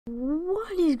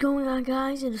What is going on,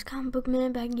 guys? It is Comic Book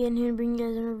Man back again here to bring you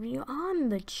guys a review on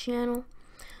the channel.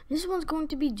 This one's going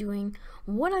to be doing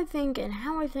what I think and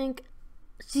how I think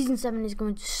Season 7 is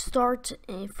going to start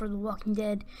for The Walking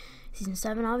Dead Season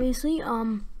 7, obviously.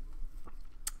 So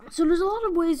there's a lot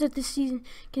of ways that this season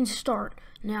can start.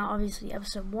 Now, obviously,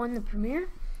 Episode 1, the premiere,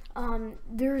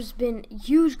 there's been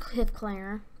huge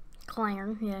cliffhanger.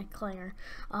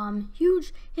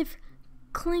 Huge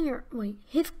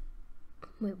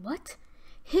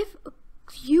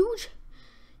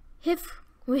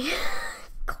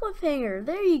cliffhanger.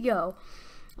 There you go.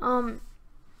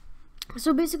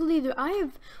 So basically, I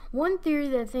have one theory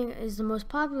that I think is the most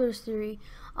popular theory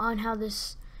on how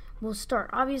this will start.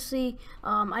 Obviously,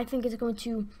 I think it's going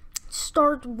to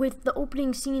start with the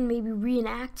opening scene, maybe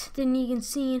reenact the Negan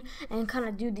scene and kind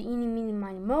of do the eeny, meeny,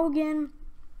 miny, mo again,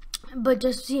 but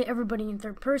just see everybody in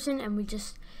third person, and we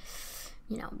just,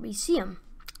 we see them.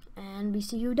 And we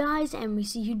see who dies, and we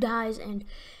see who dies, and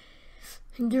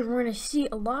you're going to see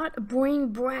a lot of brain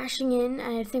brashing in,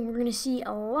 and I think we're going to see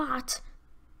a lot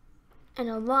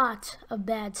of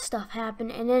bad stuff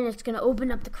happen, and then it's going to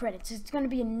open up the credits. It's going to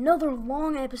be another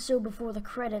long episode before the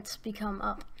credits become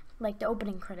up, like the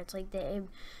opening credits, like the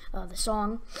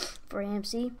song for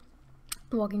AMC,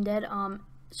 Walking Dead.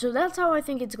 So that's how I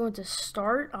think it's going to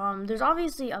start. There's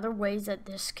obviously other ways that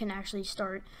this can actually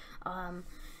start.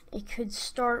 It could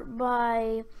start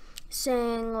by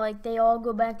saying, like, they all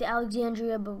go back to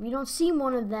Alexandria, but we don't see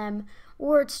one of them.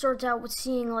 Or it starts out with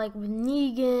seeing, like, with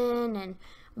Negan and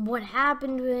what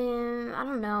happened to him. I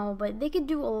don't know, but they could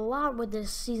do a lot with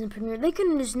this season premiere. They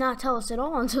couldn't just not tell us at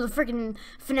all until the freaking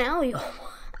finale.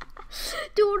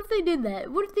 Dude, what if they did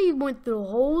that? What if they went through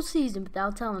the whole season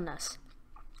without telling us?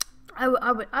 I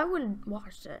would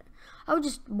watch it. I would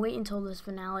just wait until this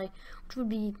finale, which would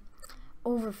be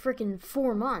over freaking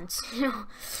 4 months,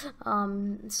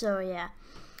 so yeah,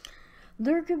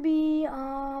 there could be,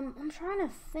 I'm trying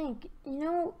to think,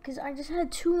 because I just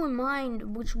had two in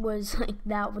mind, which was like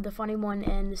that with the funny one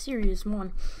and the serious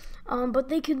one, but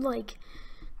they could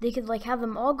have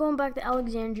them all going back to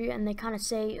Alexandria, and they kind of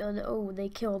say, oh, they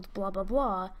killed blah blah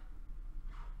blah,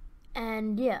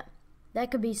 and yeah, that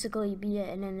could basically be it.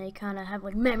 And then they kind of have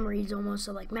like memories almost,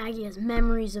 so like Maggie has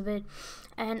memories of it,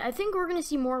 and I think we're gonna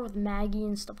see more with Maggie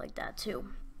and stuff like that too.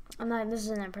 This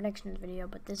isn't a predictions video,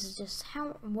 but this is just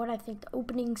what I think the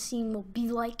opening scene will be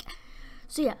like.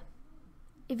 So yeah,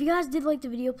 if you guys did like the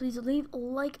video, please leave a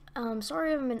like.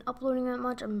 Sorry I haven't been uploading that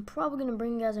much. I'm probably gonna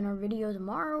bring you guys another video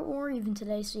tomorrow or even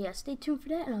today, so yeah, stay tuned for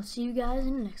that, and I'll see you guys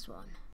in the next one.